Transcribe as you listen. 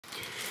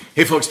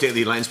Hey folks,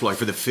 Daily Landsblog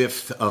for the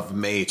 5th of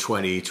May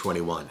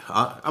 2021.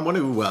 I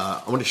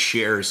want to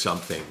share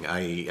something.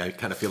 I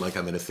kind of feel like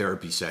I'm in a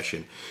therapy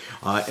session.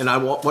 And I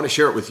want to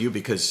share it with you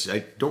because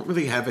I don't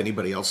really have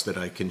anybody else that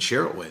I can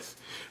share it with.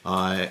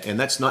 And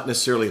that's not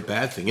necessarily a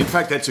bad thing. In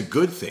fact, that's a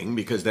good thing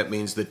because that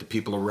means that the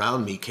people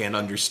around me can't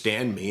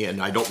understand me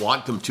and I don't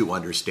want them to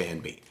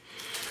understand me.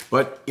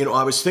 But, you know,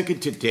 I was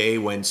thinking today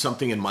when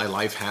something in my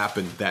life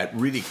happened that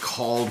really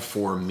called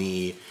for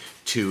me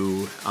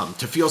to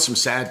feel some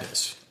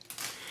sadness.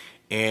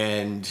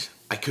 And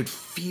I could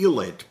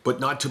feel it, but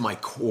not to my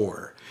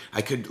core.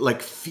 I could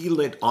feel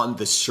it on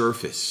the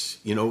surface.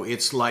 You know,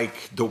 it's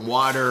like the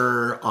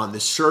water on the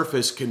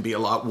surface can be a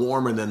lot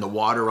warmer than the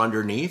water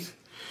underneath.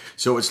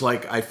 So it's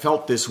like I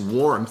felt this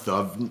warmth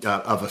of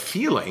a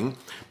feeling,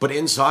 but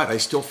inside I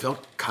still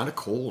felt kind of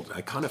cold.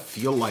 I kind of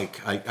feel like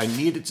I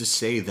needed to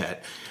say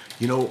that,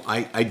 you know,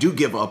 I do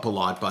give up a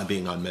lot by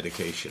being on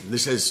medication.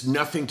 This has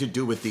nothing to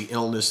do with the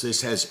illness.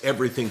 This has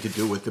everything to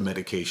do with the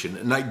medication.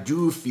 And I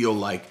do feel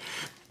like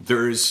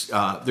there's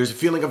a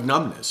feeling of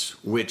numbness,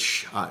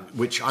 which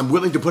I'm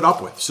willing to put up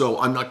with. So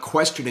I'm not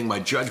questioning my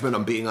judgment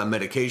on being on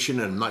medication,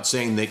 and I'm not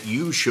saying that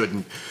you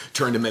shouldn't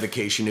turn to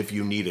medication if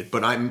you need it.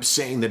 But I'm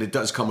saying that it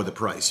does come with a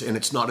price, and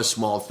it's not a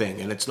small thing,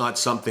 and it's not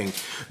something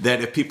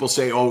that if people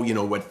say, oh, you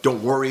know what,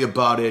 don't worry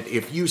about it.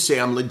 If you say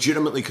I'm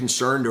legitimately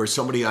concerned, or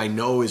somebody I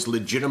know is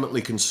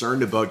legitimately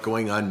concerned about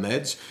going on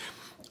meds,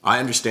 I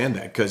understand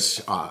that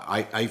because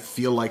I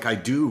feel like I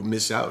do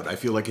miss out. I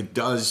feel like it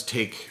does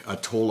take a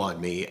toll on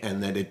me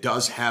and that it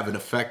does have an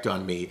effect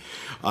on me.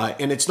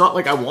 And it's not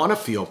like I want to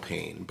feel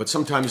pain, but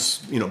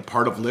sometimes, you know,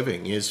 part of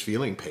living is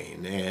feeling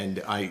pain.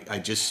 And I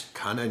just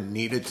kind of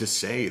needed to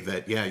say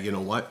that, yeah, you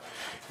know what?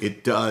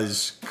 It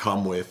does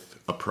come with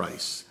a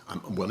price.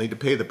 I'm willing to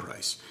pay the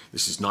price.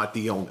 This is not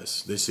the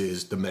illness. This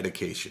is the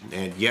medication.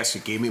 And yes,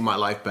 it gave me my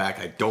life back.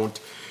 I don't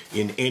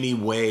in any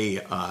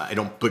way, I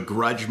don't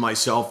begrudge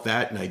myself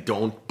that, and I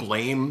don't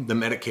blame the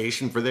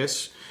medication for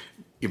this,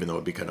 even though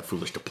it'd be kind of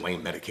foolish to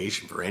blame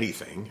medication for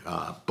anything.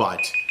 But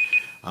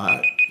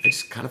I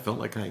just kind of felt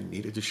like I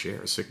needed to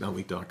share.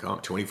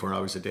 SickNotWeak.com, 24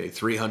 hours a day,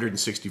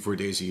 364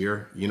 days a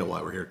year. You know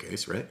why we're here,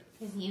 Case, right?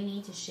 Because you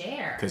need to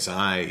share. Because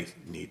I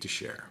need to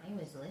share. I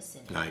was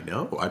listening. I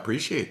know. I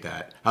appreciate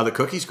that. How the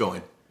cookies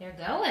going? They're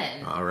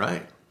going. All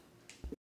right.